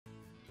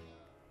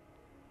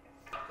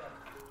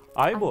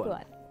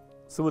ආයුබෝවන්.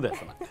 සුබ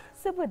දැසනක්.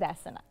 සුබ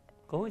දැසනක්.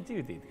 කොහොමද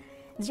ජීවිතේදී?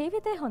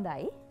 ජීවිතේ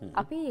හොඳයි.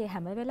 අපි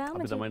හැම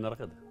වෙලාවෙම අපි තමයි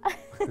නරකද?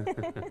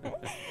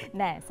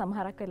 නෑ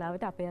සමහරක්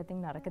වෙලාවට අපේ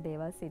අතින් නරක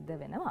දේවල් සිද්ධ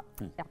වෙනවා.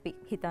 අපි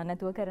හිතන්නේ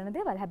නැතුව කරන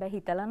දේවල්. හැබැයි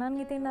හිතලා නම්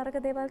ඉතින්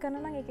නරක දේවල්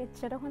කරනවා නම් ඒක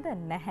එච්චර හොඳ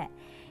නැහැ.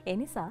 ඒ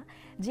නිසා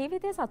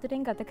ජීවිතේ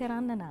සතුටින් ගත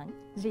කරන්න නම්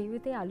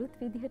ජීවිතේ අලුත්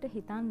විදිහට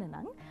හිතන්න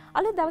නම්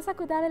අලුත්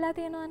දවසක් උදා වෙලා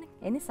තියෙනවානේ.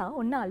 ඒ නිසා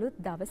ඔන්න අලුත්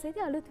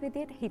දවසේදී අලුත්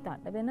විදිහට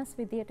හිතන්න, වෙනස්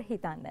විදිහට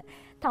හිතන්න.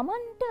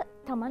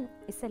 තමන්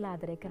ඉස්සෙල්ලා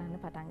ආදරය කරන්න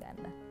පටන්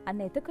ගන්න.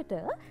 අන්න එතකොට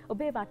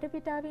ඔබේ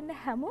වටපිටාවේ ඉන්න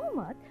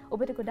හැමෝමත්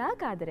ඔබට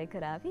ගොඩාක් ආදරය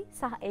කරાવી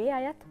සහ ඒ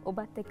අයත්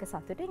ඔබත් එක්ක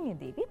සතුටින්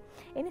ඉඳීවි.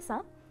 ඒ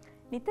නිසා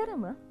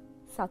නිතරම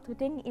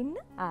සතුටින් ඉන්න,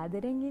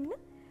 ආදරෙන් ඉන්න,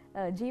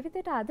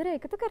 ජීවිතයට ආදරය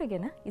එකතු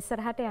කරගෙන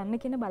ඉස්සරහට යන්න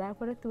කියන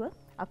බලාපොරොත්තුව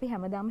අපි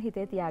හැමදාම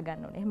හිතේ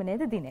තියාගන්න ඕනේ. එහෙම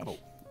නේද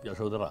දිනේෂ්?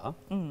 යශෝදරා.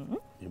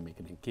 මේක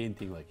නේ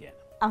කේන්තිං වගේ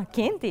කියන්නේ.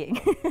 කේන්තිං.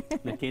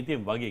 නේ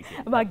කේන්තිං වගේ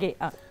කියන්නේ.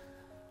 වගේ.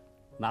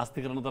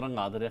 නාස්ති කරන තරම්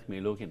ආදරයක්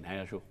මේ ලෝකේ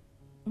නැහැ යශෝ.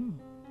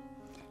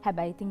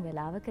 හැබැයි ඉතින්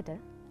වෙලාවකට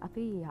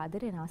අපි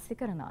ආදරේ නාස්ති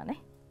කරනවා නේ.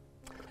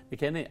 ඒ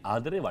කියන්නේ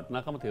ආදරේ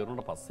වටිනාකම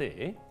තේරුණාට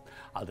පස්සේ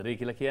ආදරය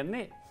කියලා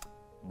කියන්නේ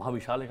මහ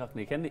විශාල එකක්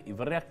නේ. කියන්නේ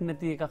ඉවරයක්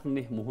නැති එකක්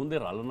නේ. මුහුදේ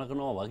රළ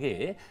නගනවා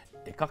වගේ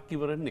එකක්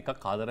ඉවරෙන්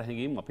එකක් ආදර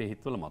හැඟීම් අපේ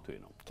හිතවල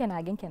මතුවෙනවා.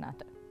 කෙනාගෙන්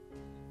කෙනාට.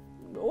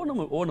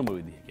 ඕනම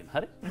විදිහකින්.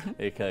 හරි?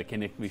 ඒක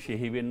කෙනෙක්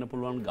විශේෂයි වෙන්න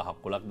පුළුවන්, ගහක්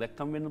කොලක්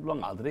දැක්කම වෙන්න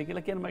පුළුවන්. ආදරය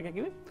කියලා කියන්නේ මම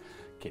කිව්වේ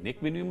කෙනෙක්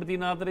වෙනුවෙන්ම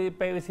තියෙන ආදරේ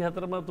පැය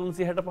 24ම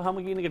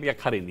 365ම කියන එක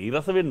ටිකක් හරි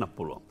නීරස වෙන්නත්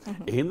පුළුවන්.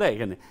 එහෙනම් ඒ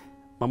කියන්නේ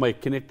මම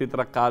එක්කෙනෙක්ට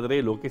විතරක්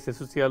ආදරේ ලෝකේ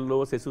සෙසු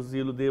සියල්ලෝ සෙසු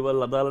සියලු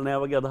දේවල් අදාළ නෑ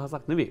වගේ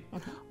අදහසක් නෙවෙයි.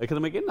 ඒක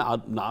තමයි කියන්නේ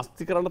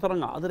නාස්ති කරන්න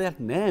තරම් ආදරයක්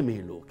නෑ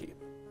මේ ලෝකේ.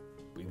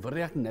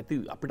 ඉවරයක් නැති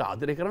අපිට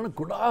ආදරය කරන්න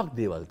ගොඩාක්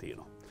දේවල්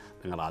තියෙනවා.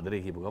 දැන් ආදරය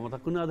කියපු ගමන්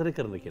මතක් වුණා ආදරය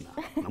කරන කෙනා.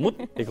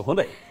 නමුත් ඒක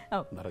හොඳයි.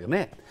 නරක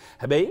නෑ.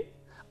 හැබැයි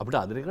අපිට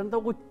ආදරය කරන්න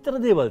තව කොච්චර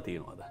දේවල්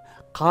තියෙනවද?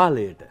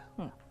 කාලයට,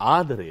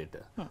 ආදරයට,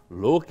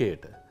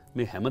 ලෝකයට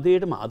මේ හැම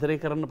දෙයකටම ආදරය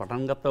කරන්න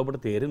පටන් ගත්තා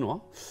ඔබට තේරෙනවා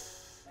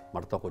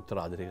මට තව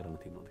කොච්චර ආදරය කරන්න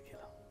තියෙනවද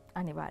කියලා.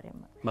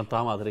 අනිවාර්යයෙන්ම. මම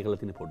තාම ආදරය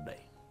කරලා තියෙන පොඩ්ඩයි.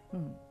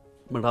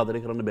 මට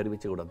ආදරය කරන්න බැරි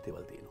වෙච්ච ගොඩක්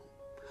දේවල් තියෙනවා.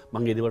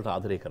 මම ඒ දේවල්ට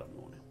ආදරය කරන්න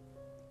ඕනේ.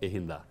 ඒ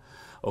හින්දා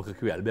ඔක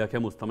කිව්වේ ඇල්බියා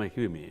කැමුස් තමයි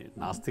කිව්වේ මේ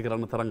නාස්ති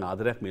කරන්න තරම්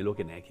ආදරයක් මේ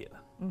ලෝකේ නැහැ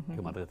කියලා.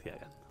 ඒක මතක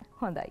තියාගන්න.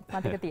 හොඳයි.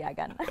 මතක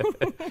තියාගන්න.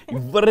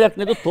 ඉවරයක්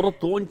නැතුව තොර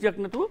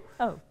තෝංචියක් නැතුව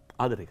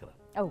ආදරය කරන්න.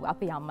 ඔව්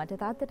අපි අම්මට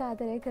තාත්තට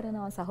ආදරය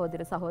කරනවා,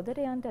 සහෝදර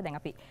සහෝදරයන්ට. දැන්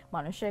අපි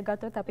මිනිස්සු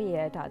ගත්තොත් අපි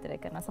එයාට ආදරය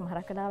කරනවා.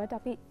 සමහරක් වෙලාවට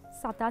අපි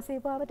සතා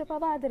සීපාවට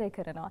පවා ආදරය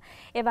කරනවා.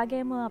 ඒ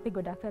වගේම අපි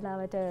ගොඩක්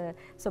වෙලාවට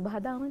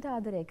සබහදාමට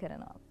ආදරය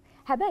කරනවා.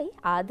 හැබැයි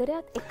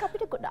ආදරයත් එක්ක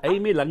අපිට ගොඩක් ඇයි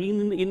මේ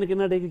ළඟින් ඉන්න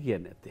කෙනාට ඒක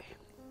කියන්නේ නැත්තේ?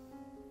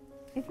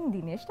 ඉතින්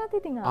දිනේෂ්ටත්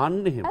ඉතින් අන්න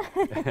එහෙම.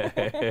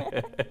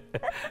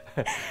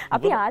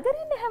 අපි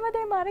ආදරෙන්නේ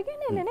හැමදේම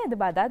අරගෙන එන්නේ නේද?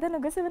 බදාදා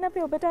නුගසෙවන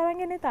අපි ඔබට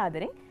අරන් එන්නේ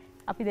ආදරෙන්.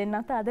 අපි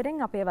දෙන්නත්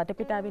ආදරෙන්, අපේ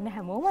වටපිටාවේ ඉන්න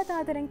හැමෝමත්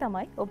ආදරෙන්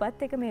තමයි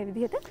ඔබත් එක්ක මේ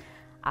විදිහට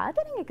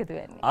ආදරෙන් එකතු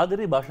වෙන්නේ.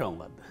 ආදරේ භාෂාව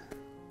මොකද්ද?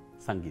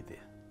 සංගීතය.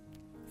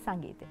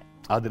 සංගීතය.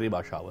 ආදරේ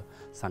භාෂාව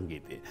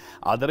සංගීතය.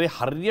 ආදරේ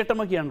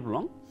හරියටම කියන්න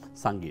පුළුවන්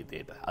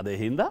සංගීතයට. අද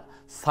හින්දා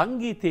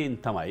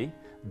සංගීතයෙන් තමයි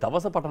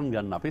දවස පටන්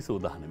ගන්න අපි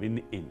සූදානම්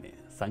වෙන්නේ ඉන්නේ.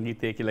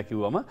 සංගීතය කියලා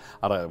කිව්වම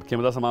අර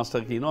කෙමදාස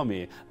මාස්ටර් කියනවා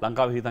මේ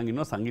ලංකාවේ හිතන්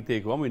ඉන්නවා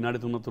සංගීතය කිව්වම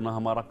විනාඩි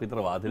 3-3මාරක්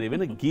විතර වාදනය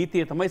වෙන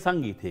ගීතය තමයි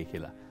සංගීතය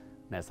කියලා.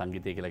 නෑ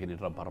සංගීතය කියලා කියන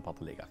එක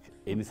බරපතල එකක්.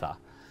 ඒ නිසා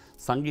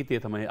සංගීතය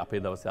තමයි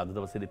අපේ දවසේ අද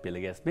දවසේදී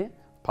පෙළගැස්මේ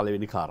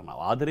පළවෙනි කාරණාව.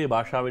 ආදරේ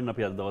භාෂාවෙන්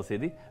අපි අද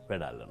දවසේදී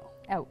වැඩ අල්ලනවා.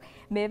 ඔව්.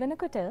 මේ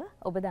වෙනකොට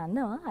ඔබ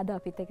දන්නවා අද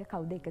අපිත් එක්ක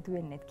කවුද එකතු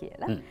වෙන්නේ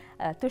කියලා.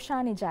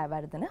 තුෂානි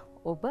ජයවර්ධන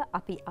ඔබ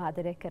අපි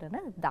ආදරය කරන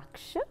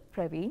දක්ෂ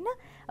ප්‍රවීණ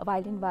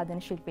වයලින්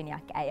වාදන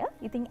ශිල්පිනියක් ඇය.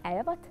 ඉතින්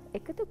ඇයවත්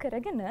එකතු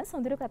කරගෙන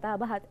සොඳුරු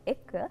කතාබහත්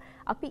එක්ක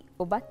අපි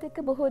ඔබත්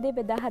එක්ක බොහෝ දේ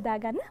බෙදා හදා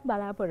ගන්න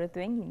බලාපොරොත්තු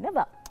වෙමින්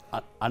ඉන්නවා.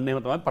 අන්න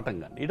එහෙම තමයි පටන්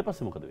ගන්න. ඊට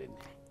පස්සේ මොකද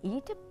වෙන්නේ?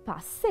 ඊට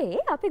පස්සේ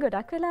අපි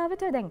ගොඩක්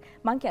වෙලාවට දැන්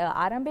මං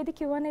ආරම්භයේදී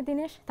කියවනේ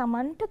දිනේෂ්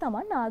තමන්ට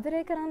තමන්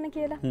ආදරය කරන්න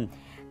කියලා.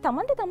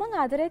 තමන්ට තමන්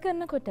ආදරය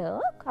කරනකොට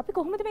අපි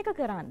කොහොමද මේක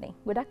කරන්නේ?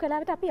 ගොඩක්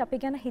වෙලාවට අපි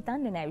ගැන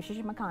හිතන්නේ නැහැ.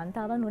 විශේෂයෙන්ම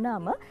කාන්තාවන්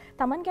වුණාම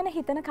තමන් ගැන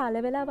හිතන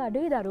කාල වේලාව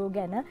අඩුයි දරුවෝ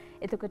ගැන.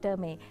 එතකොට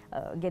මේ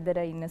ගෙදර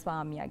ඉන්න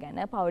ස්වාමියා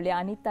ගැන, පවුලේ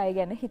අනිත් අය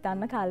ගැන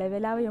හිතන්න කාල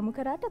වේලාව යොමු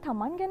කරාට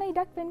තමන් ගැන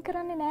ඉඩක් වෙන්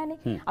කරන්නේ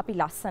නැහනේ. අපි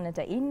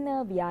ලස්සනට ඉන්න,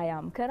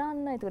 ව්‍යායාම්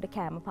කරන්න, එතකොට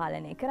කෑම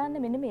පාලනය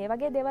කරන්න මෙන්න මේ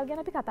වගේ දේවල්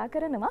ගැන අපි කතා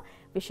කරනවා.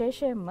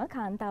 විශේෂයෙන්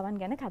කාන්තාවන්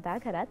ගැන කතා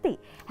කරද්දී.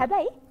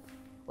 හැබැයි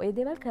ওই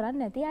දේවල්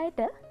කරන්නේ නැති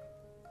අයට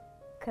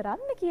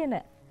කරන්න කියන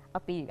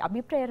අපි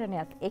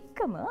අභිප්‍රේරණයක්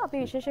එක්කම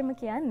අපි විශේෂයෙන්ම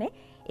කියන්නේ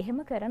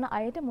එහෙම කරන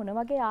අයට මොන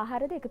වගේ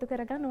ආහාරද එකතු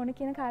කරගන්න ඕන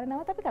කියන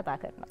කාරණාවත් අපි කතා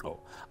කරනවා. ඔව්.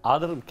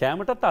 ආදර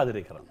කැමටත්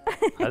ආදරය කරන්න.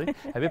 හරි?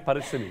 හැබැයි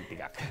පරිස්සමින්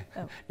ටිකක්.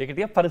 ඒක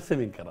ටිකක්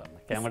පරිස්සමින් කරන්න.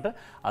 කැමට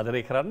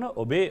ආදරය කරන්න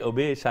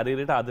ඔබේ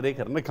ශරීරයට ආදරය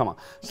කරන කම.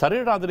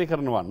 ශරීරයට ආදරය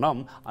කරනවා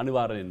නම්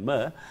අනිවාර්යෙන්ම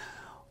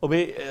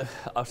ඔබේ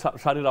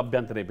ශරීර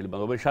අභ්‍යන්තරය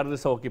පිළිබඳව ඔබේ ශරීර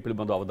සෞඛ්‍ය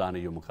පිළිබඳව අවධානය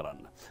යොමු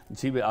කරන්න.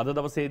 ජීවිතයේ අද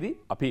දවසේදී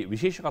අපි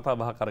විශේෂ කතා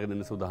බහක් අරගෙන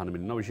ඉන්න සූදානම්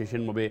වෙනවා.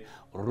 විශේෂයෙන්ම ඔබේ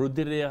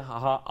රුධිරය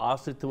හා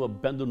ආශ්‍රිතව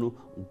බැඳුණු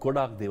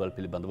ගොඩාක් දේවල්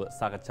පිළිබඳව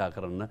සාකච්ඡා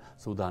කරන්න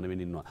සූදානම්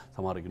වෙමින් ඉන්නවා.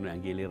 සමහර කෙනෙක්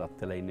ඇඟේ ලේ රත්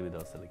වෙලා ඉන්නේ මේ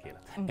දවස්වල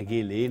කියලා.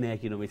 ඇඟේ ලේ නැහැ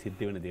කියන මේ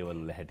සිද්ධ වෙන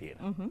දේවල් වල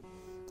හැටියට.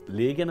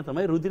 ලේ ගැන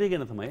තමයි රුධිරය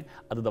ගැන තමයි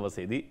අද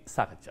දවසේදී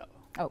සාකච්ඡාව.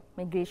 ඔව්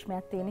මේ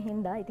ග්‍රීෂ්මයක් තියෙන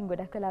හින්දා ඉතින්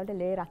ගොඩක් වෙලාවට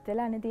ලේ රත්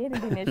වෙලානේ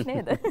තියෙන්නේ දිනේෂ්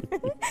නේද?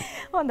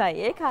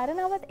 හොඳයි ඒ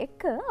කාරණාවත්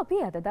එක්ක අපි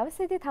අද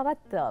දවසේදී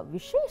තවත්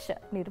විශේෂ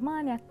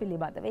නිර්මාණයක්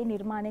පිළිබඳව ඒ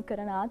නිර්මාණය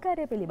කරන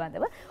ආකාරය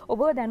පිළිබඳව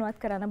ඔබව දැනුවත්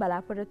කරන්න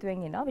බලාපොරොත්තු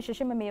වෙමින් ඉන්නවා.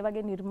 විශේෂයෙන්ම මේ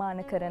වගේ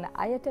නිර්මාණ කරන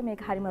අයට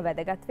මේක හරිම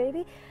වැදගත්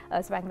වේවි.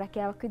 ස්වයං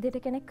රැකියාවක්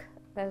විදිහට කෙනෙක්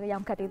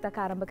යම් කටයුත්තක්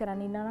ආරම්භ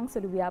කරන්න ඉන්නවා නම්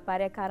සුළු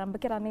ව්‍යාපාරයක්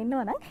ආරම්භ කරන්න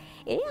ඉන්නවා නම්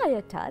ඒ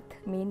අයටත්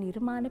මේ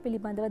නිර්මාණ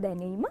පිළිබඳව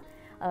දැනීම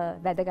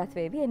වැදගත්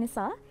වේවි. ඒ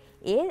නිසා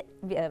ඒ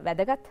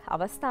වැදගත්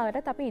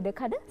අවස්ථාවට අපි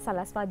ඉඩකඩ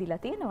සලස්වා දීලා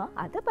තියෙනවා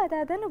අද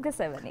බදාදා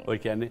නුගසෙවනේ. ඔය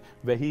කියන්නේ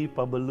වැහි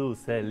පබළු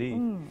සැලි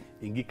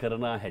ඉඟි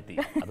කරන හැටි.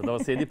 අද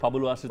දවසේදී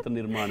පබළු ආශ්‍රිත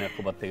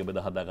නිර්මාණයක් ඔබත් එක්ක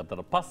බෙදා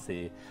හදාගත්තට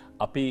පස්සේ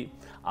අපි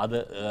අද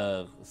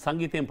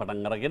සංගීතයෙන්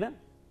පටන් අරගෙන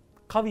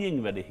කවියෙන්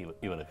වැඩ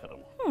ඉවර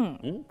කරමු.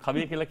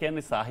 කවිය කියලා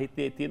කියන්නේ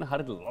සාහිත්‍යයේ තියෙන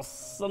හරිය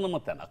ලස්සනම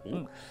තැනක්.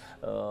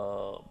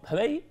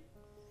 හැබැයි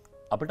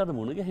අපිට අද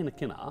මුණ ගැහෙන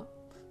කෙනා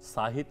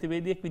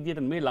සාහිත්‍යවේදියෙක්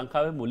විදිහට මේ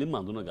ලංකාවේ මුලින්ම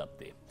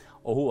අඳුනගත්තේ.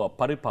 ඔහු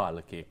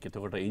පරිපාලකයෙක්.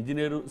 එතකොට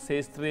ඉංජිනේරු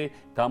ශාස්ත්‍රයේ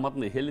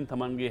තාමත්ම ඉහළින්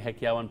Tamanගේ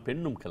හැකියාවන්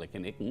පෙන්눔 කළ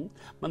කෙනෙක්.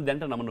 මම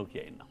දැනට නම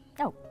නොකිය ඉන්නම්.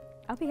 ඔව්.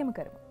 අපි එහෙම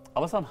කරමු.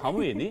 අවසන්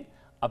හමුවේදී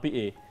අපි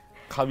ඒ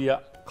කවියා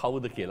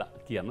කවුද කියලා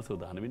කියන්න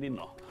සූදානම්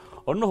ඉන්නවා.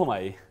 ඔන්න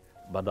ඔහොමයි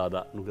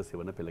බදාදා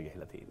නුගසෙවන පෙළ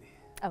ගැහිලා තියෙන්නේ.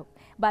 ඔව්.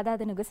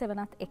 බදාදා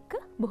නුගසෙවනත් එක්ක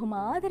බොහොම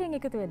ආදරෙන්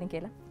එකතු වෙන්න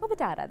කියලා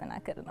ඔබට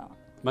ආරාධනා කරනවා.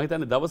 මම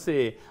හිතන්නේ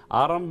දවසේ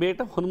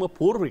ආරම්භයේට හොඳම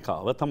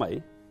පූර්විකාව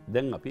තමයි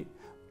දැන් අපි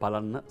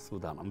බලන්න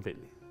සූදානම්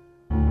වෙන්නේ.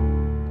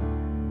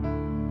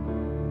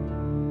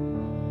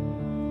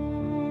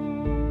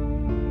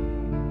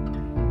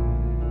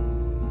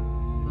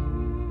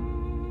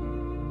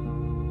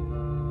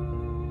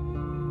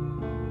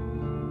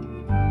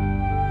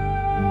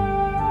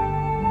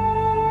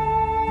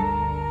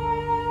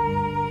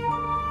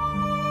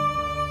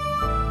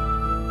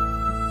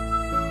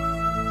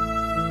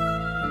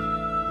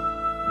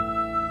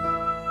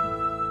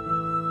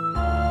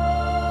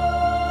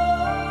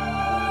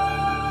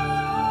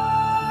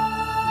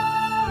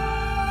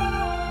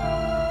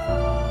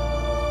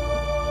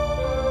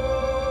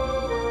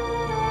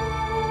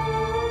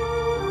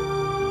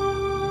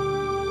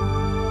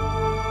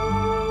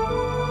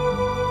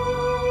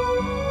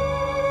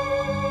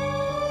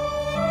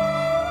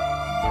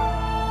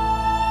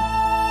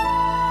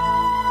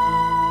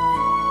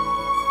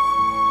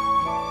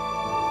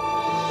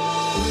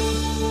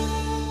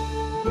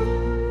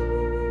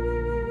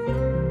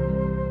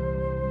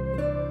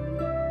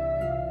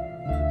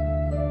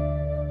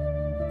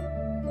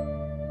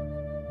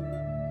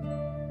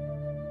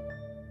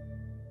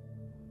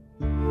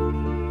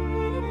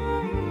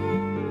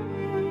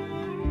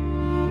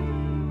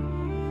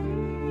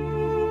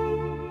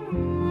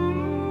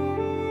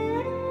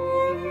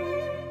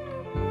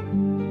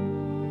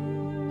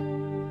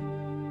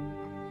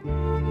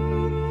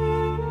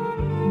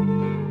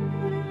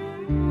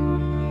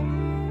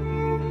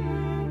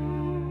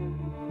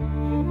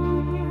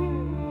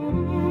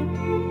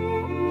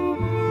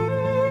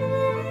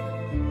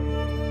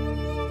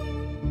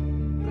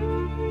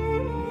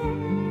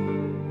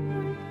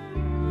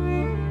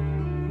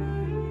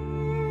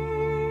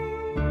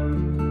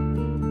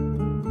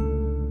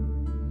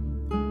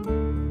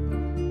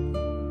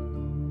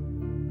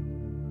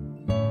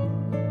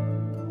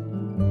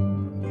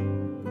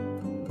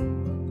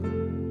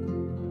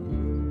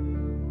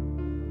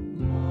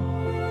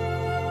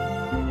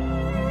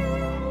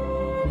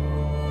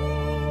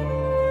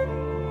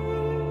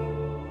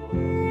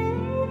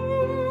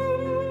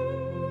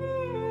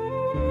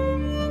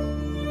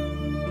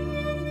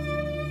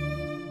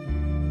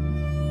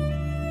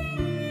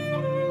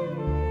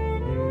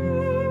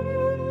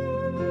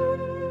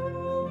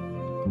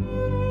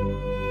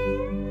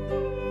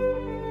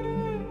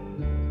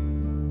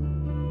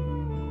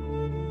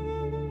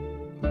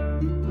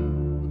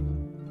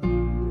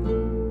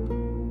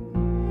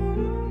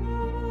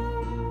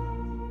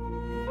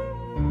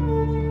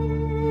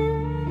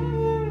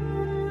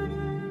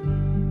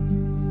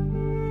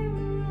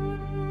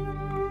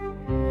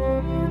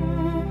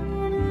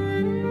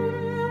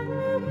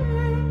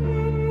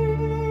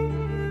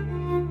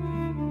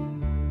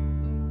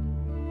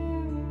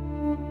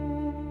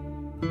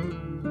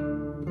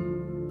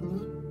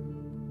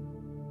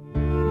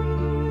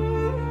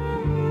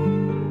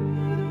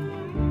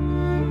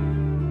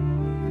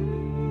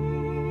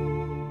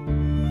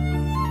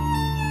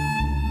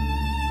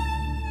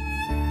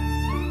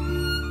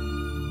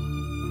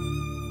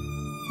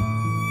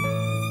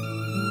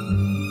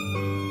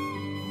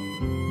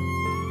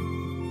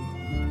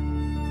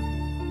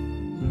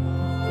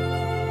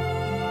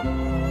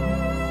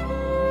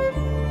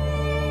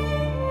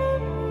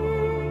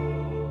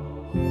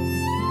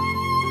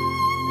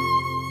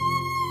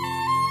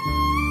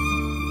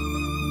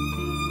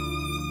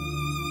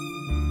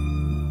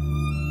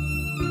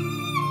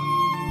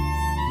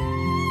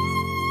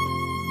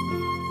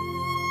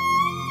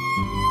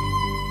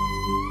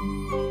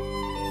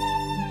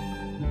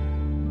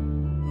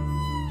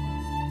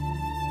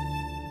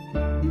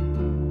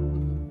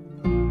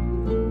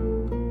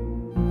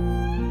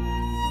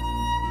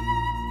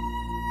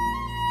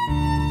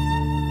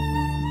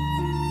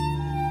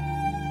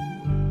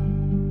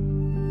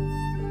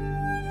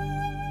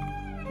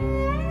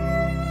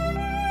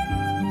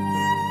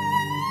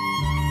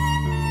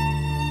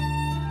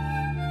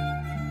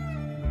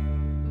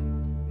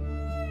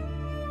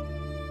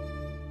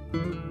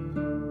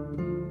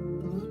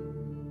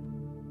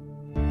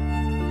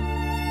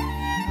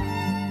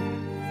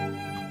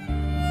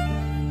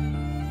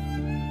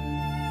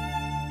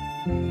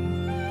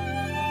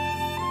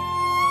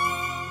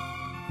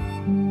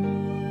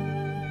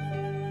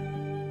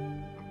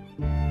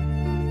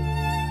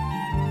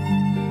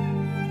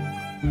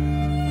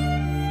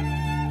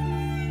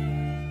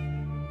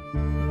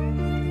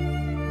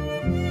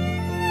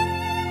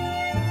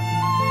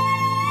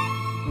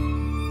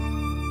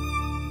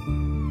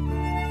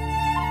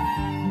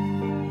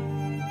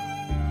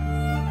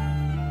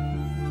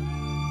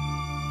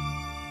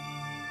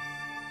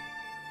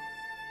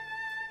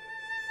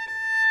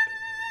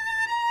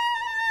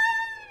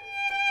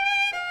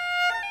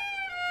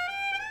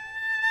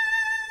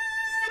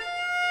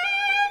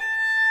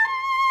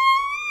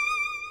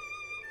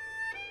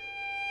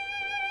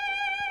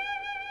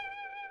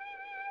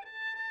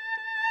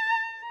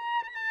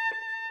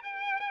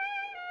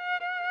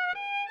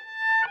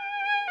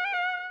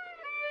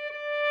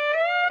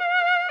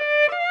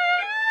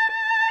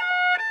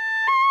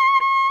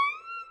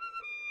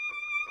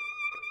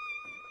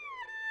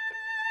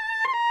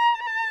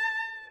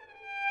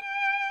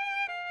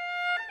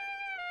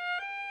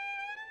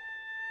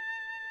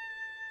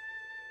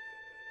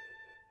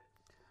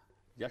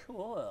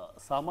 යශෝ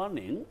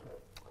සාමාන්‍යයෙන්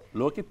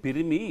ලෝකෙ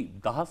පිරිමි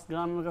දහස්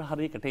ගානකට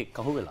හරියකට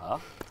එක්කහු වෙලා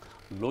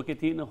ලෝකෙ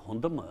තියෙන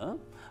හොඳම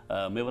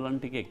මෙවලන්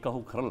ටික එක්කහු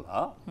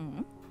කරලා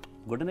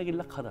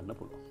ගොඩනැගිල්ලක් හදන්න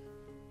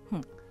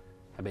පුළුවන්.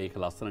 හැබැයි ඒක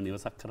ලස්සන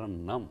නිවසක් කරන්න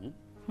නම්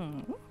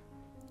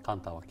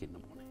කාන්තාවක් ඉන්න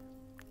ඕනේ.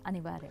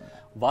 අනිවාර්යයෙන්ම.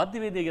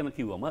 වාද්‍යවේදය ගැන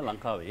කිව්වම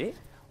ලංකාවේ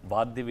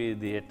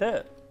වාද්‍යවේදයට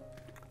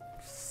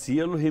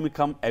සියලු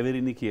හිමිකම්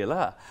ඇවරිනි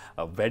කියලා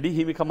වැඩි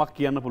හිමිකමක්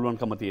කියන්න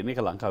පුළුවන්කම තියෙන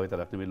එක ලංකාවේ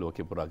විතරක් නෙමෙයි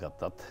ලෝකෙ පුරා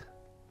ගත්තත්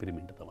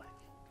පිරිමින්ට තමයි.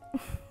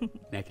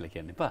 නෑ කියලා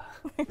කියන්න එපා.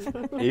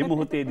 ඒ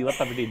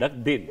මොහොතේදීවත් අපිට ඉඩක්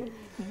දෙන්න.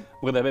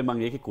 මොකද හැබැයි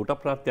මම ඒකේ කොට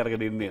ප්‍රාප්තිය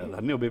අරගෙන ඉන්නේ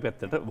දන්නේ ඔබේ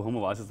පැත්තට බොහොම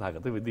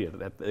වාසිසහගත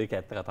විදියට. ඒක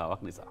ඇත්ත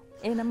කතාවක් නිසා.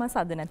 එහෙනම්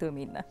සද්ද නැතුවම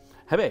ඉන්න.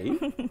 හැබැයි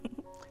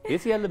ඒ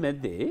සියල්ල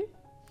මැද්දේ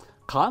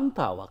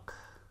කාන්තාවක්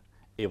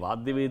ඒ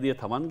වාද්‍යවේදිය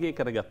Tamanගේ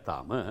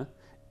කරගත්තාම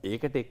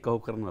ඒකට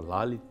එක්කව කරන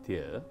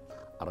ලාලිත්‍ය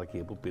අර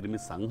කියපු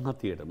පිරිමි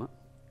සංහතියටම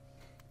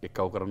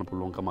එක්කව කරන්න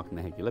පුළුවන් කමක්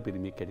නැහැ කියලා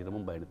පිරිමියෙක් හැටියට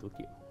මම බය නැතුව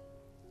කියනවා.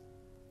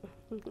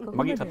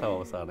 මගේ කතාව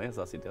අවසානය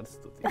සසිටට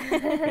ස්තුතියි.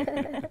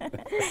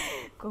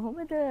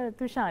 කොහොමද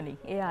තුෂානි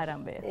ඒ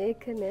ආරම්භය?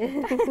 ඒකනේ.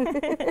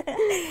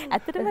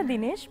 ඇත්තටම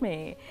දිනේෂ්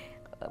මේ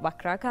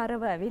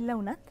වක්‍රාකාරව ඇවිල්ලා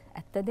වුණත්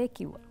ඇත්ත දේ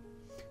කිව්වා.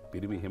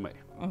 පිරිමි එහෙමයි.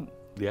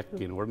 දෙයක්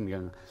කියනකොට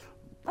නිකන්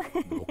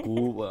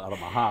ලොකු අර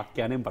මහා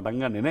ආඛ්‍යානයෙන්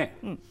පටන් ගන්නෙ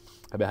නෑ.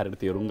 හැබැයි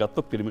හරියට තේරුම්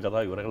ගත්තොත් පිරිමි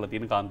කතාව ඉවර කරලා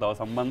තියෙන කාන්තාව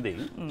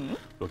සම්බන්ධයෙන්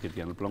ලෝකෙ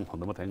තියන්න පුළුවන්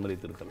හොඳම තැන් වල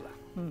ඉතුරු කරලා.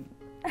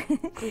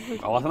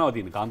 අවසනාව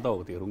තියෙන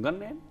කාන්තාවක තේරුම්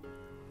ගන්න නෑනේ.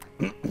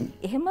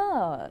 එහෙම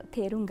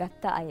තේරුම්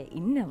ගත්ත අය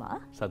ඉන්නවා.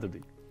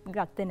 සතුටුයි.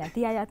 ගත්තේ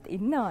නැති අයත්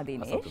ඉන්නවා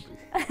දිනේෂ්.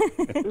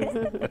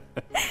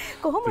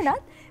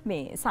 කොහොමුණත්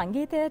මේ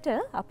සංගීතයට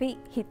අපි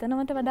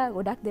හිතනවට වඩා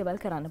ගොඩක් දේවල්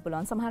කරන්න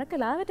පුළුවන්. සමහර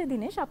කලාවට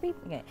දිනේෂ්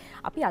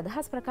අපි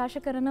අදහස් ප්‍රකාශ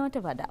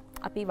කරනවට වඩා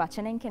අපි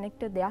වචනෙන්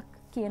කෙනෙක්ට දෙයක්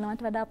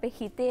කියනවට වඩා අපේ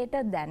හිතේට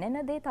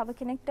දැනෙන දේ තව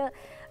කෙනෙක්ට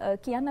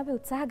කියන්න අපි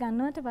උත්සාහ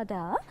ගන්නවට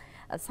වඩා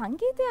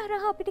සංගීතය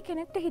හරහා අපිට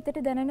කෙනෙක්ට හිතට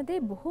දැනෙන දේ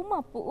බොහොම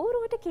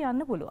අපූර්වට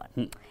කියන්න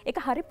පුළුවන්. ඒක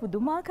හරි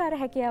පුදුමාකාර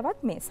හැකියාවක්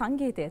මේ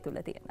සංගීතය තුළ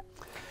තියෙන.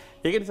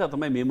 ඒක නිසා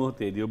තමයි මේ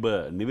මොහොතේදී ඔබ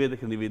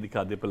නිවේදක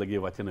නිවේදිකා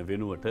දෙපළගේ වචන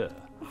වෙනුවට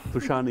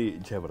තුෂානි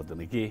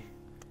ජයවර්ධනගේ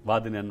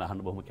වාදනයන්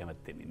අහන්න බොහොම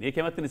කැමැත්තෙන් ඉන්නේ. ඒ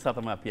කැමැත්ත නිසා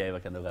තමයි අපි අයව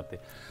කැඳවගත්තේ.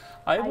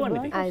 අයවුවන්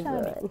ඉතින්.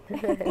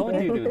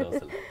 කොහොමද ජීවිතේ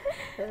දවසල?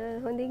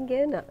 හොඳින්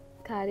ගෙවනවා.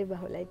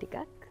 කාර්යබහුලයි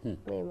ටිකක්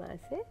මේ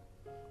මාසේ.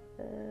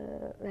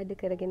 වැඩ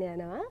කරගෙන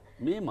යනවා.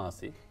 මේ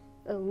මාසේ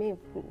මේ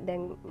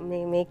දැන්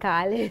මේ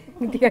කාලේ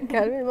ටිකක්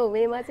කරන්නේ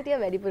මේ මාසේ ටික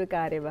වැඩිපුර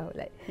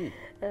කාර්යබහුලයි.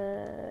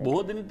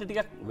 බොහෝ දිනට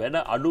ටිකක්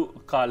වැඩ අඩු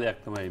කාලයක්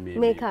තමයි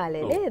මේ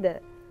කාලේ නේද?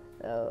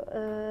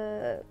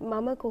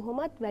 මම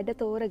කොහොමත් වැඩ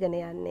තෝරගෙන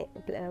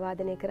යන්නේ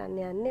වාදනය කරන්න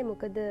යන්නේ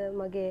මොකද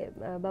මගේ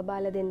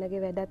බබාලා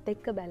දෙන්නගේ වැඩත්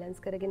එක්ක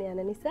බැලන්ස් කරගෙන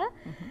යන නිසා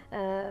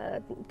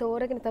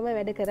තෝරගෙන තමයි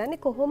වැඩ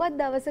කරන්නේ කොහොමත්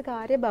දවස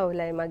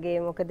කාර්යබහුලයි මගේ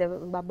මොකද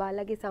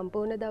බබාලාගේ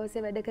සම්පූර්ණ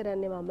දවසේ වැඩ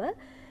කරන්නේ මම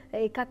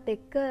ඒකත්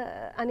එක්ක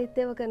අනිත්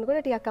ඒවා කරනකොට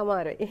ටිකක්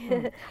අමාරුයි.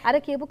 අර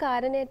කියපු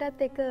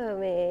කාරණේටත් එක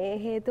මේ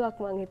හේතුවක්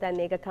මං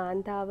හිතන්නේ ඒක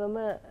කාන්තාවම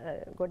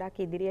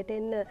ගොඩක් ඉදිරියට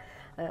එන්න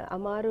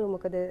අමාරු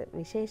මොකද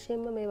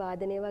විශේෂයෙන්ම මේ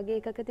වාදනය වගේ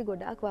එකකදී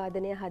ගොඩක්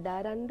වාදනය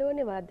හදාරන්න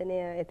ඕනේ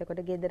වාදනය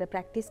එතකොට ගෙදර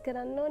ප්‍රැක්ටිස්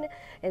කරන්න ඕනේ.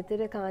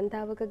 ඒතර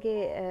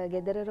කාන්තාවකගේ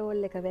ගෙදර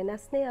රෝල් එක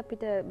වෙනස් නේ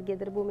අපිට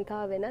ගෙදර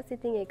භූමිකාව වෙනස්.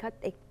 ඉතින්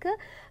ඒකත් එක්ක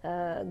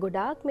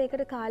ගොඩාක්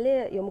මේකට කාලය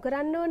යොමු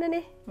කරන්න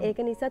ඕනනේ.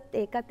 ඒක නිසාත්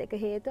ඒකත් එක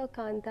හේතුවක්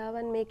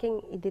කාන්තාවන් මේකෙන්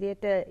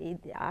ඉදිරියට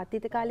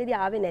ආතීත කාලේදී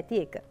ආවේ නැති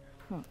එක.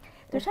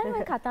 තුෂානි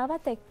මේ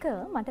කතාවත් එක්ක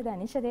මට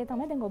දැනෙච්ච දේ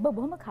තමයි දැන් ඔබ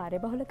බොහොම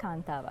කාර්යබහුල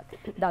කාන්තාවක්.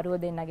 දරුවෝ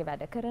දෙන්නගේ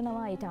වැඩ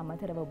කරනවා ඊට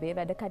අමතරව ඔබේ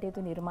වැඩ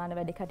කටයුතු නිර්මාණ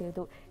වැඩ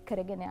කටයුතු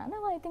කරගෙන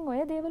යනවා. ඉතින්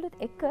ඔය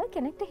දේවලුත් එක්ක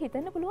කෙනෙක්ට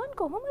හිතන්න පුළුවන්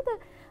කොහොමද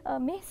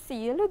මේ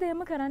සියලු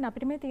දේම කරන්න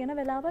අපිට මේ තියෙන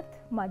වෙලාවත්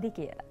මදි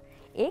කියලා.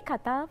 ඒ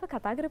කතාව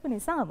කතා කරපු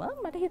නිසාම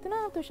මට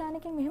හිතුණා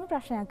තුෂානිකෙන් මෙහෙම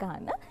ප්‍රශ්නයක්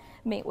අහන්න.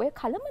 මේ ඔය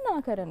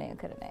කලමනාකරණය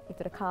කරන.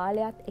 ඒතර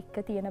කාලයත් එක්ක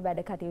තියෙන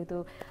වැඩ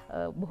කටයුතු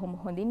බොහොම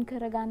හොඳින්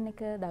කරගන්න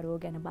එක, දරුවෝ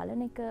ගැන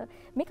බලන එක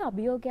මේක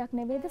අභියෝගයක්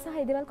නෙවෙයිද සහ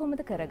ඒ දේවල්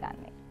කොහොමද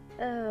කරගන්නේ?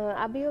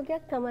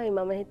 අභියෝගයක් තමයි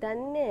මම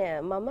හිතන්නේ.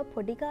 මම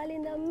පොඩි කාලේ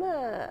ඉඳන්ම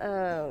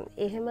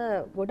එහෙම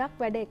ගොඩක්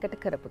වැඩ එකට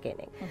කරපු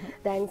කෙනෙක්.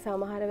 දැන්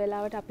සමහර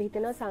වෙලාවට අපි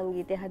හිතනවා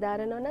සංගීතය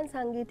හදාරනවා නම්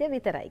සංගීතය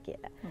විතරයි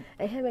කියලා.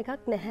 එහෙම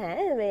එකක්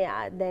නැහැ. මේ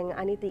දැන්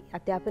අනිත්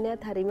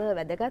අධ්‍යාපනයත් හරිම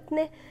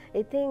වැදගත්නේ.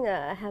 ඉතින්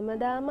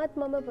හැමදාමත්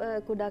මම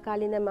කුඩා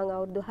කාලේ ඉඳන් මම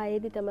අවුරුදු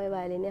 6 දී තමයි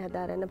වයලිනය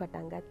හදාරන්න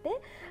පටන් ගත්තේ.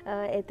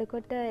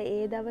 එතකොට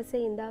ඒ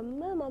දවසේ ඉඳන්ම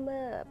මම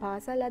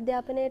පාසල්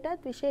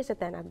අධ්‍යාපනයටත් විශේෂ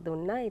තැනක්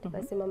දුන්නා. ඊට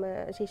පස්සේ මම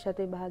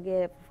ශිෂ්‍යත්ව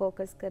විභාගයේ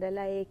ෆෝකස්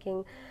කරලා ඒකෙන්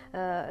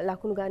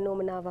ලකුණු ගන්න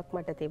උවමනාවක්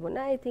මට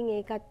තිබුණා. ඉතින්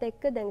ඒකත්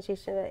එක්ක දැන්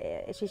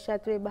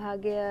ශිෂ්‍යත්ව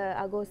විභාගය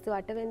අගෝස්තු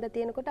 8 වෙනිදා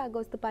තියෙනකොට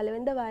අගෝස්තු 5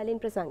 වෙනිදා වයලින්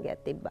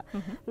ප්‍රසංගයක් තිබ්බා.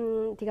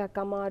 ටිකක්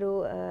අමාරු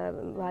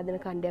වාදන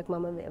ඛණ්ඩයක්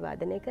මම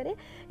වාදනය කරේ.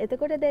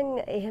 එතකොට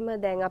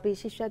දැන් අපි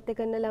ශිෂ්‍යත්ව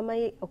කරන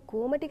ළමයි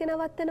ඔක්කොම ටික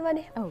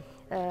නවත්තනවනේ.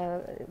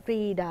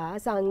 ක්‍රීඩා,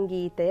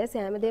 සංගීතය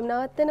සෑම දෙයක්ම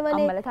නවත්තනවනේ.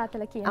 අම්මලා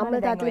තාත්තලා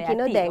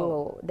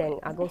කියනවා දැන්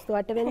අගෝස්තු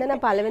 8 වෙනිදා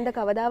නම් 5 වෙනිදා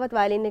කවදාවත්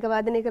වයලින් එක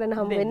වාදනය කරන්න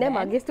හම්බ වෙන්නේ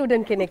නැහැ මගේ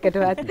ස්ටුඩන්ට්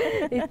කෙනෙක්ටවත්.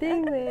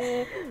 ඉතින්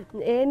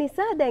ඒ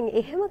නිසා දැන්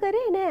එහෙම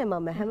කරේ නෑ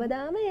මම.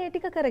 හැමදාම ඒ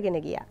ටික කරගෙන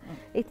ගියා.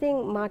 ඉතින්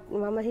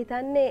මම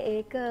හිතන්නේ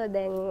ඒක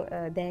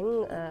දැන්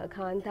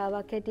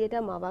කාන්තාවක් හැටියට,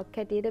 මවක්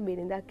හැටියට,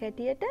 බිරිඳක්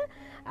හැටියට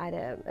අර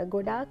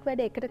ගොඩාක්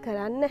වැඩ එකට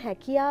කරන්න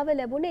හැකියාව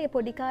ලැබුණේ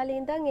පොඩි කාලේ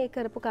ඉඳන් ඒ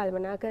කරපු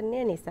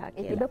කල්පනාකරණය නිසා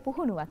කියලා. ඒක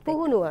පුහුණුවක්.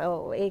 පුහුණුව.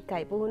 ඔව්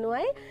ඒකයි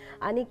පුහුණුවයි.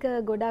 අනික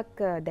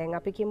ගොඩක් දැන්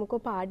අපි කියමුකෝ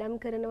පාඩම්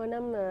කරනවා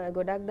නම්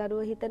ගොඩක්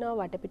දරුවෝ හිතනවා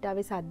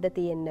වටපිටාවේ සද්ද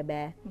තියෙන්න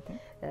බෑ.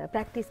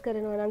 ප්‍රැක්ටිස්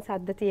කරනවා නම්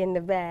සද්ද තියෙන්න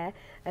බෑ.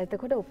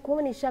 එතකොට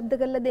ඔක්කොම නිශ්ශබ්ද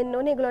කරලා දෙන්න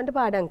ඕනේ ඒගොල්ලන්ට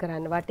පාඩම්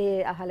කරන්න. වටේ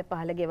අහල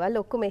පහල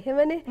ගෙවල් ඔක්කොම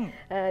එහෙමනේ.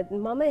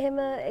 මම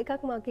එහෙම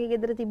එකක් මගේ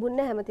ගෙදර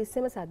තිබුණේ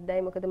හැමතිස්සෙම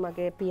සද්දයි. මොකද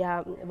මගේ පියා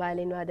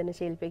වයලින් වාදන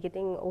ශිල්පියෙක්.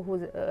 ඉතින් ඔහු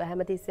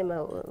හැමතිස්සෙම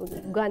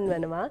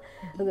ගන්වනවා.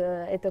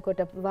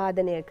 එතකොට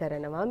වාදනය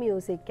කරනවා,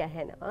 මියුසික්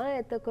ඇහෙනවා.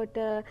 එතකොට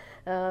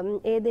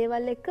ඒ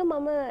දේවල් එක්ක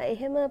මම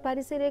එහෙම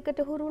පරිසරයකට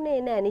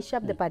හුරුුනේ නෑ,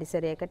 නිශ්ශබ්ද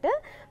පරිසරයකට.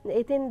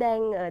 ඉතින්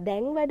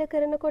දැන් වැඩ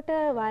කරනකොට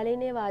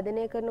වයලිනේ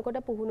වාදනය කරනකොට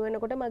පුහුණු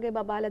වෙනකොට මගේ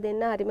බබාලා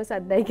දෙන්න හරිම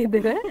සද්දයි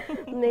ගෙදර.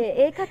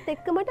 ඒකත්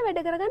එක්ක මට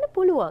වැඩ කරගන්න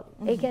පුළුවන්.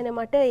 ඒ කියන්නේ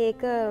මට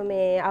ඒක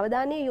මේ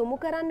අවධානය යොමු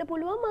කරන්න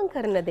පුළුවන් මං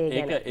කරන දේ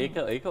ගැන.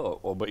 ඒක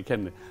ඔබ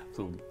කියන්නේ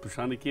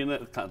තුෂානි කියන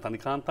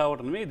තනි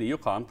කාන්තාවට නෙමෙයි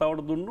දෙයියෝ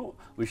කාන්තාවට දුන්නු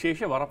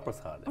විශේෂ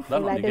වරප්‍රසාදයක්.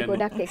 වැඩ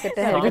ගොඩක් එකට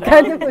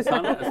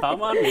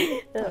සාමාන්‍යයෙන්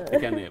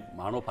ඒ කියන්නේ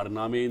මානව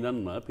පරිණාමයේ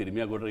ඉඳන්ම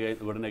පිරිමියා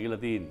ගොඩ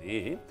නැගිලා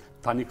තියෙන්නේ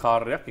තනි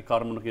කාර්යයක් ඒ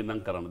කර්මණකින්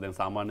ඉඳන් කරන්න. දැන්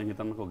සාමාන්‍යයෙන්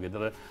හිතන්නකෝ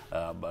ගෙදර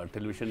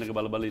ටෙලිවිෂන් එක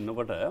බල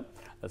ඉන්නකොට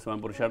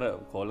ස්වයං පුරුෂයාට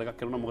කෝල් එකක්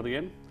කරනවා මොකද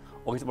කියන්නේ?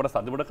 ඔෆිස් වල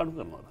සද්ද බඩ කඩු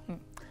කරනවා.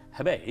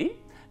 හැබැයි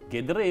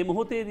ගෙදර මේ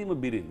මොහොතේදීම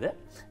බිරිඳ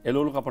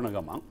එළවලු කපන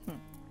ගමන්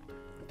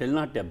ටෙලි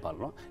නාට්‍යයක්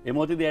බලනවා. ඒ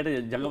මොහොතේදී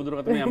ඇයට ජංගම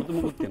දුරකථනයේ අමතු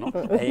මුකුත්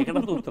වෙනවා.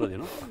 ඒකටත් උත්තර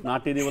දෙනවා.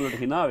 නාට්‍ය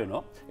දේවල්වලට hina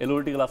වෙනවා.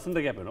 එළවලු ටික ලස්සනට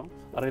කැපෙනවා.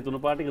 අර ඒ තුන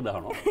පාටික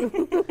දානවා.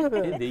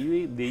 ඒ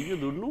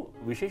දෙයියෝ දුන්නු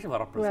විශේෂ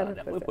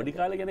වරප්‍රසාදයක්. ඔය පොඩි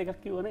කාලේ ගැන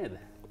එකක් කිව්ව නේද?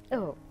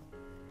 ඔව්.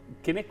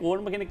 කෙනෙක්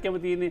ඕනම කෙනෙක්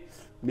කැමති ඉන්නේ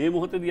මේ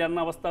මොහොතේදී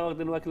යන්න අවස්ථාවක්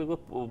දෙනවා කියලා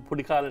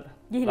පොඩි කාලේට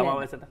ළමා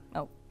වයසට.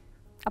 ඔව්.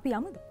 අපි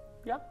යමුද?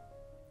 යා.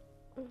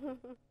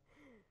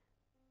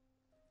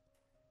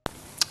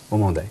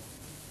 හොඳයි.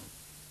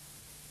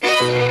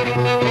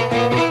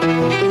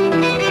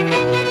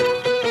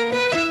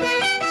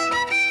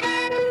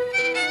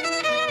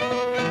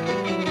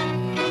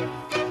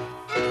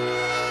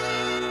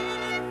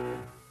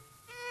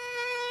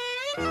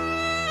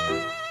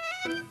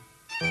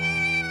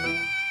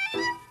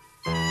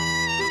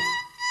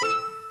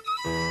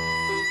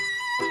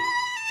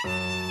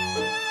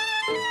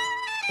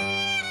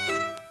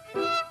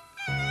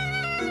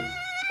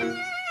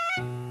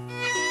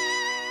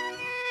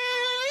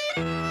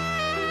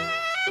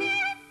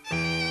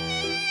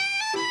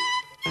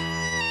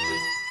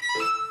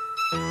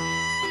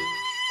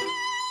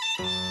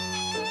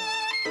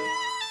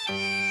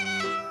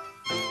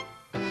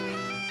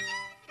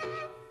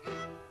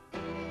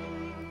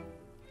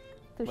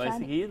 වයස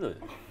කීයද?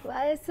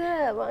 වයස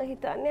මම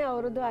හිතන්නේ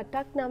අවුරුදු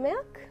 8ක්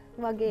 9ක්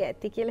වගේ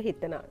ඇති කියලා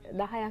හිතනවා.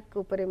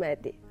 10ක් උඩරිම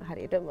ඇති.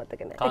 හරියට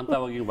මතක නැහැ.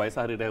 කාන්තාවගේ වයස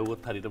හරියට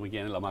ඇහුවොත් හරියටම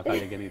කියන්නේ ළමා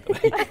කාලය ගැන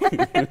විතරයි.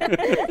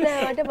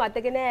 නෑ මට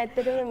මතක නෑ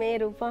ඇත්තටම මේ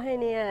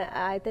රූපවාහිනිය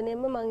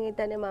ආයතනයෙම මම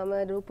හිතන්නේ මම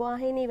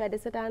රූපවාහිනී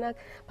වැඩසටහනක්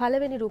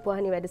පළවෙනි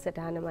රූපවාහිනී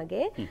වැඩසටහන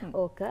මගේ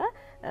ඕක.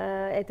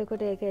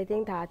 එතකොට ඒක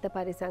ඉතින් තාත්තා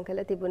පරිසම්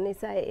කරලා තිබුණ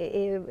නිසා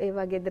ඒ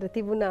වගේ දර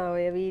තිබුණා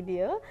ඔය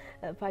වීඩියෝ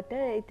පට.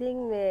 ඉතින්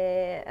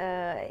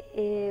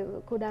ඒ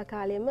කුඩා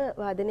කාලෙම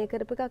වාදනය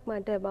කරපු එකක්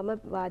මම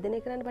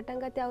වාදනය කරන්න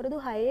පටන් ගත්තේ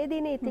අවුරුදු 6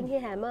 තියේදීනේ ඉතින් ඒ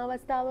හැම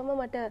අවස්ථාවම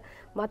මට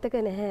මතක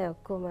නැහැ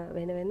ඔක්කොම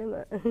වෙන වෙනම.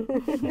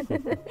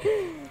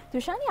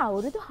 තුෂානි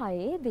අවුරුදු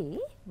 6ේදී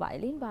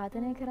වයලින්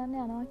වාදනය කරන්න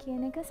යනවා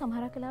කියන එක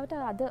සමහරක් වෙලාවට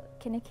අද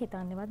කෙනෙක්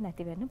හිතන්නේවත්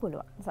නැති වෙන්න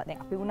පුළුවන්.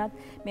 දැන් අපි වුණත්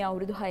මේ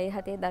අවුරුදු 6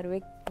 7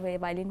 දරුවෙක්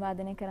වයලින්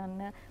වාදනය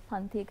කරන්න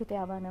පන්තියකට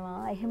යවනවා.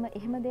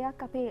 එහෙම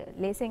දෙයක් අපේ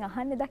ලේසෙන්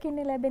අහන්න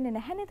දකින්න ලැබෙන්නේ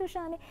නැහැනේ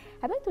තුෂානි.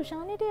 හැබැයි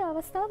තුෂානිට ඒ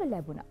අවස්ථාව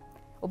ලැබුණා.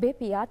 ඔබේ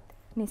පියාත්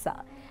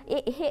නිසා.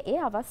 ඒ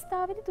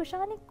අවස්ථාවේදී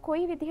තුෂානි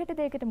කොයි විදිහටද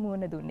ඒකට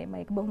මුහුණ දුන්නේ? මම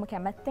ඒක බොහොම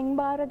කැමැත්තෙන්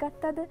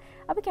බාරගත්තද?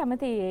 අපි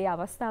කැමති ඒ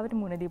අවස්ථාවට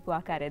මුහුණ දීපු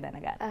ආකාරය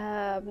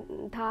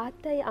දැනගන්න.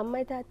 තාත්තයි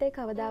අම්මයි තාත්තයි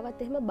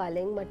කවදාවත් එහෙම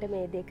බලෙන් මට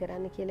මේ දේ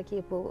කරන්න කියලා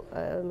කියපු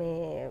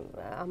මේ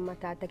අම්මා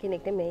තාත්තා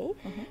කෙනෙක් නෙමෙයි.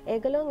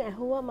 ඒගොල්ලෝ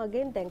ඇහුවා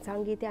මගෙන් දැන්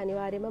සංගීතය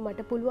අනිවාර්යයෙන්ම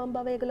මට පුළුවන්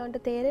බව ඒගොල්ලන්ට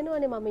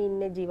තේරෙනවනේ මම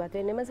ඉන්නේ ජීවත්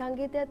වෙන්නෙම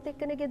සංගීතයත්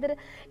එක්කනේ ගෙදර.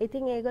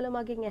 ඉතින් ඒගොල්ලෝ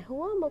මගෙන්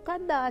ඇහුවා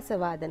මොකක්ද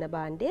ආසවාදන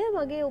භාණ්ඩය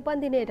මගේ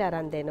උපන්දිනේට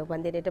අරන් දෙන්න.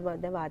 උපන්දිනේට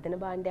මම වාදන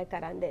භාණ්ඩයක්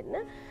අරන් දෙන්න.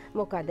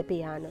 මොකද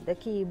පියානෝද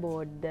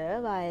කීබෝඩ්ද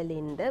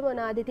වයලින්ද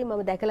මොනවාද ඉතින්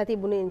මම දැකලා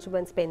තිබුණේ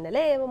ඉන්ස්ට්‍රුමන්ට්ස්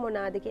පෙන්නලා ඒව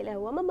මොනවාද කියලා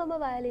ඇහුවම මම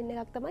වයලින්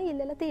එකක් තමයි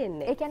ඉල්ලලා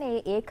තියෙන්නේ. ඒ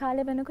කියන්නේ ඒ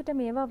කාලේ වෙනකොට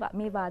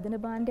මේ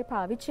වාදන භාණ්ඩේ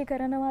පාවිච්චි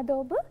කරනවද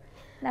ඔබ?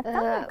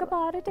 නැත්නම්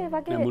එකපාරට ඒ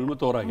වගේ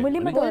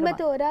මුලින්ම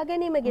තෝරා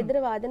ගැනීම ගෙදර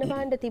වාදන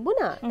භාණ්ඩ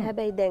තිබුණා.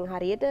 හැබැයි දැන්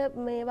හරියට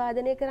මේ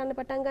වාදනය කරන්න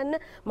පටන් ගන්න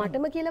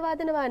මටම කියලා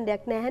වාදන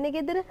භාණ්ඩයක් නැහැනේ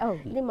ගෙදර.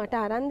 ඉතින් මට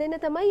අරන් දෙන්න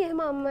තමයි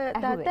එහෙම අම්මා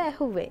තාත්තා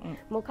ඇහුවේ.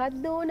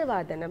 මොකක්ද ඕන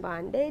වාදන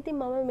භාණ්ඩය? ඉතින්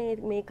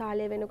මම මේ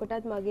කාලේ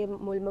වෙනකොටත් මගේ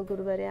මුල්ම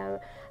ගුරුවරයා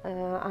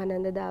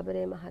ආනන්ද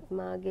දාබරේ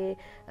මහත්මයාගේ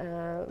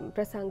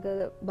ප්‍රසංග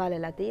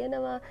බලලා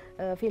තියෙනවා.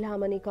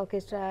 ෆිල්හාමොනික්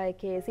ඔකෙස්ට්‍රා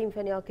එකේ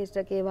සිම්ෆොනි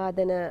ඔකෙස්ට්‍රා එකේ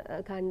වාදන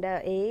ඛණ්ඩ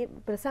ඒ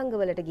ප්‍රසංග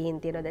වලට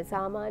ගිහින් තියෙනවා. දැන්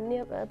සාමාන්‍ය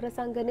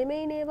ප්‍රසංග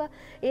නෙමෙයිනේ ඒවා.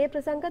 ඒ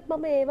ප්‍රසංගත්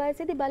මම ඒ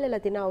වයසේදී බලලා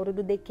තිනා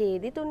අවුරුදු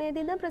 2ේදී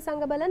 3ේදී ඉඳන්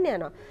ප්‍රසංග බලන්න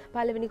යනවා.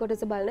 පළවෙනි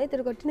කොටස බලනවා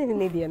ඊටර කොටස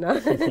නිදියනවා.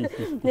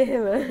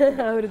 එහෙම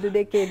අවුරුදු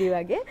 2ේදී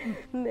වගේ.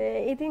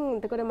 ඉතින්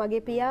එතකොට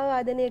මගේ පියා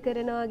වාදනය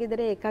කරනවා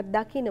ගෙදර එකක්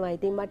දකින්නවා.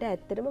 ඉතින් මට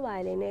ඇත්තටම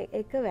වයලින්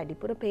එක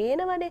වැඩිපුර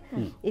පේනවනේ.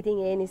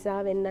 ඉතින් ඒ නිසා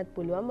වෙන්නත්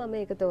පුළුවන් මම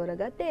ඒක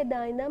තෝරගත්තේ.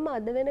 එදා ඉඳන්ම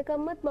අද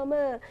වෙනකම්මත් මම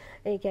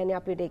ඒ කියන්නේ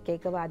අපිට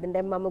එක වාදන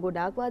දැන් මම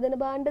ගොඩාක් වාදන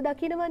භාණ්ඩ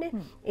දකින්නවනේ.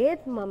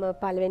 ඒත් මම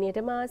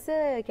පළවෙනියටම ආස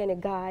කියන්නේ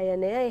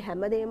ගායනය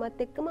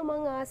හැමදේමත් එක්කම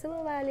මං ආසම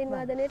වයලින්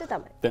වාදනයට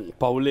තමයි. දැන්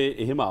පවුලේ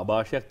එහෙම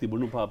ආభాෂයක්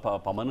තිබුණු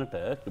පමණට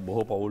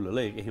බොහෝ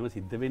පවුල්වල ඒක එහෙම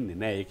සිද්ධ වෙන්නේ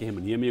නැහැ. ඒක එහෙම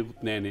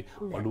නියමයකුත් නැහැනේ.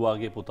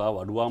 වඩුවාගේ පුතා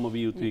වඩුවාම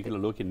විය යුතුයි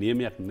කියලා ලෝකේ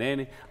නියමයක්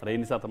නැහැනේ. ඒ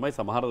නිසා තමයි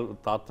සමහර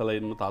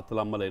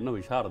තාත්තලා අම්මලා ඉන්න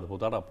විශාරද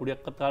පුතාට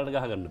අපුඩියක්වත් කාලට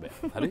ගහගන්න බෑ.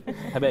 හරි?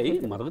 හැබැයි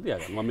මතක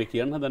තියාගන්න මම මේ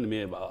කියන්න හදන්නේ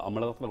මේ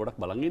අම්මලා තාත්තලා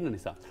ගොඩක් බලන් ඉන්න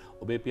නිසා.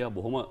 ඔබේ පියා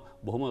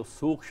බොහොම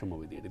සූක්ෂම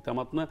විදියට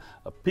තමත්ම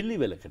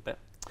පිළිවෙලකට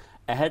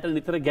ඇහැට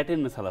නිතර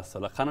ගැටෙන්න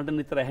සලස්සලා කනට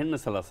නිතර ඇහෙන්න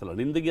සලස්සලා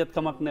නිින්ද ගියත්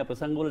කමක් නැහැ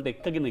ප්‍රසංග වලට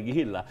එක්කගෙන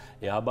ගිහිල්ලා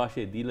ඒ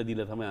ආభాෂය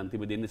දීලා තමයි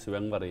අන්තිම දෙන්නේ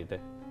ස්වයංවරයට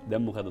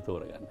දැන් මොකද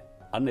තෝරගන්නේ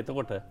අන්න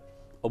එතකොට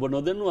ඔබ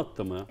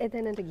නොදැනුවත්වම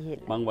එතනට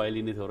ගිහිල්ලා මං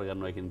වයලිනේ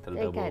තෝරගන්නවා කියන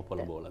තැනට ඔබ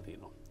පොළඹවලා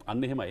තියෙනවා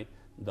අන්න එහෙමයි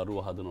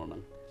දරුවෝ හදනවා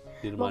නම්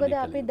මොකද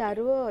අපි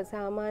දරුවෝ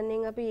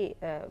සාමාන්‍යයෙන් අපි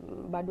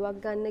බඩුවක්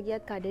ගන්න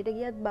ගියත් කඩේට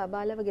ගියත්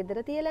බාලව ගෙදර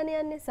තියලානේ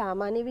යන්නේ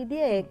සාමාන්‍ය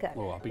විදිය ඒක.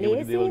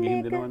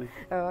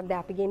 දැන්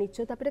අපි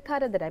ගෙනිච්චොත් අපිට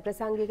කරදරයි.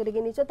 ප්‍රසංගයකට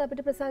ගෙනිච්චොත්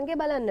අපිට ප්‍රසංගය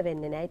බලන්න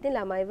වෙන්නේ නැහැ. ඉතින්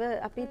ළමයිව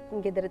අපි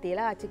ගෙදර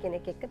තියලා ආච්චි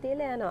කෙනෙක් එක්ක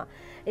තියලා යනවා.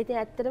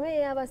 ඉතින් ඇත්තටම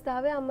ඒ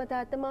අවස්ථාවේ අම්මා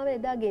තාත්තා මාව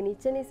එදා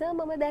ගෙනිච්ච නිසා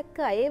මම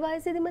දැක්කා. ඒ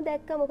වයසේදීම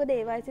දැක්කා. මොකද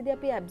ඒ වයසේදී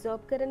අපි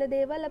ඇබ්සෝබ් කරන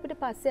දේවල් අපිට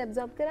පස්සේ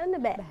ඇබ්සෝබ්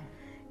කරන්න බෑ.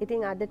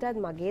 ඉතින් අදටත්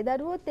මගේ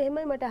දරුවොත්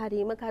එහෙමයි මට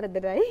හරීම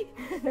කරදරයි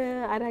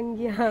අරන්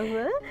ගියාම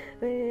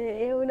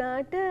ඒ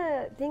වුණාට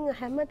ඉතින්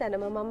හැම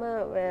තැනම මම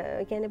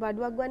කියන්නේ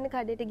බඩුවක් ගන්න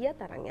කඩේට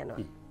ගියත් අරන්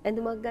යනවා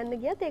ඇඳුමක් ගන්න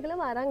ගියත්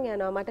ඒගොල්ලෝ අරන්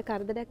යනවා මට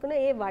කරදරයක් වුණා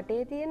ඒ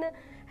වටේ තියෙන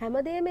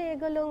හැමදේම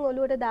ඒගොල්ලෝ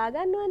ඔලුවට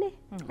දාගන්නවනේ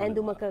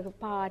ඇඳුමක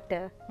පාට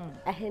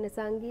ඇහෙන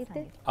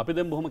සංගීතේ අපි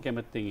දැන් බොහොම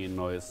කැමැත්තෙන්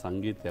ඉන්න ඔය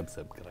සංගීතය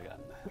ඇබ්සර්බ්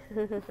කරගන්න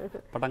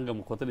පටන්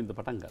ගමු කොතනින්ද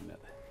පටන්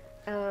ගන්නද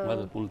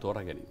මොකද මුල්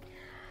තෝරා ගැනීම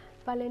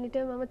පළවෙනිට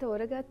මම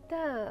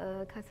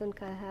තෝරගත්තා කසුන්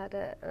කහාර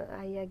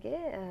අයියාගේ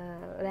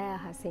රෑ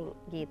අහසින්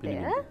ගීතය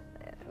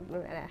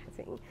රෑ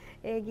අහසින්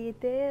ඒ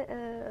ගීතය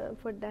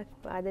පොඩ්ඩක්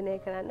වාදනය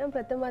කරන්න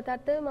ප්‍රථම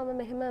වතාවට මම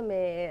මෙහෙම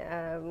මේ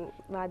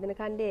වාදන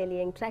කණ්ඩේ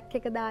එලියෙන් ට්‍රැක්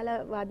එක දාලා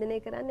වාදනය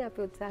කරන්න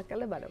අපි උත්සාහ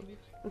කරලා බලමු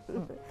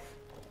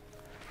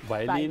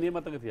වයලීනිය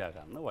මතක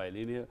තියාගන්න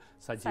වයලීනිය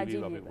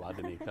සජීවීව අපි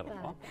වාදනය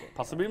කරනවා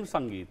පසුබිම්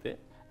සංගීතය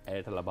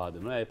ඇයට ලබා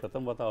දෙනවා ඒ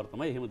ප්‍රථම වතාවට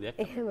තමයි එහෙම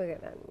දෙයක් එහෙම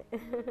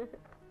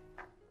කරන්නේ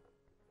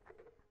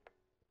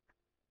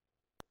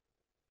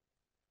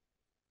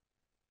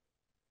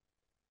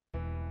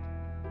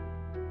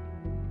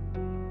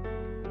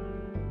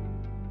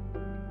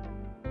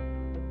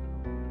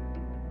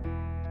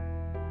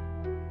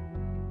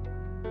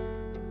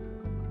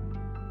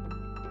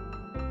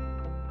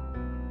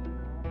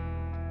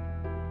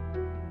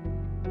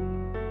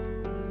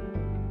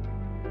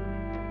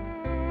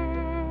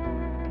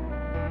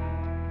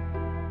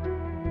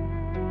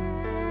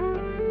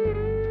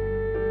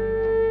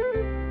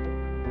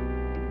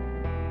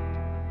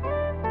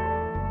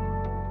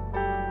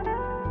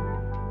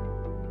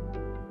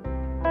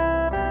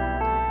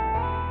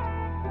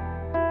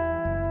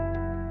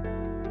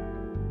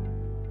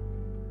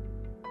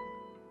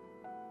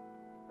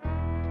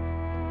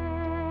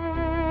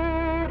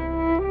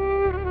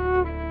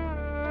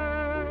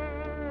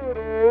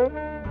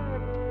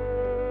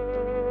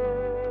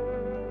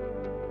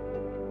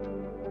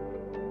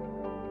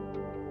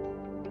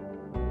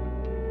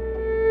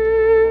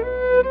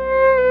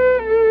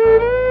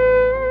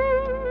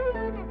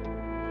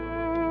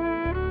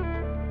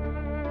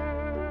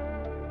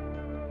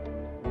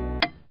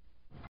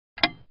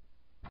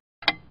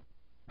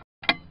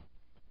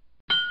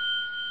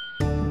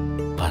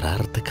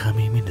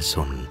පරාර්ථකාමී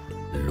මිනිසුන්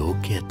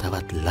ලෝකය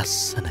තවත්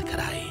ලස්සන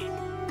කරයි.